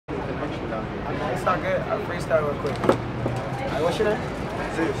I mean, it's all good. I'll freestyle real quick. Alright, what's your name?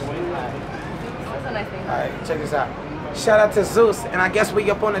 Zeus. That's a nice name. Alright, check this out. Shout out to Zeus, and I guess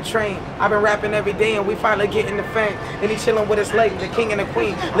we up on the train. I've been rapping every day, and we finally getting the fame. And he chilling with his lady, the king and the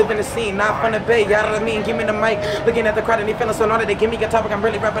queen, living the scene, not from the bay. Y'all know what I mean? Give me the mic, looking at the crowd, and he feeling so naughty. They give me a topic, I'm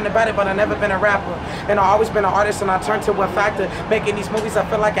really rapping about it, but I never been a rapper. And I always been an artist, and I turned to a factor. Making these movies, I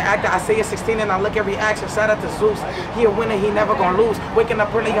feel like an actor. I say it's 16, and I look at reaction. Shout out to Zeus, he a winner, he never gonna lose. Waking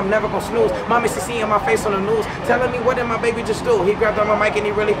up early, I'm never gonna snooze. Mommy see in my face on the news, telling me what did my baby just do. He grabbed on my mic and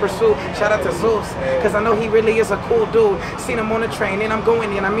he really pursued. Shout out to Zeus, cause I know he really is a cool dude. Seen him on the train and I'm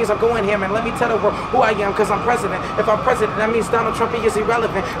going in, that means I'm going here, man. Let me tell the world who I am, cause I'm president. If I'm president, that means Donald Trump is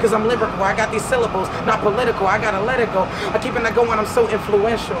irrelevant, cause I'm lyrical. I got these syllables, not political. I gotta let it go. I keep it going, I'm so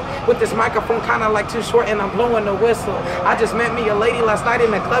influential. With this microphone kinda like too short and I'm blowing the whistle. I just met me a lady last night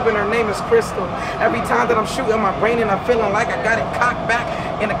in the club and her name is Crystal. Every time that I'm shooting my brain and I'm feeling like I got it cocked back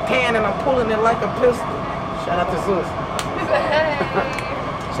in a can and I'm pulling it like a pistol. Shout out to Zeus.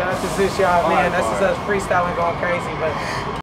 Shout out to Zeus, y'all, man. That's just us freestyling going crazy, but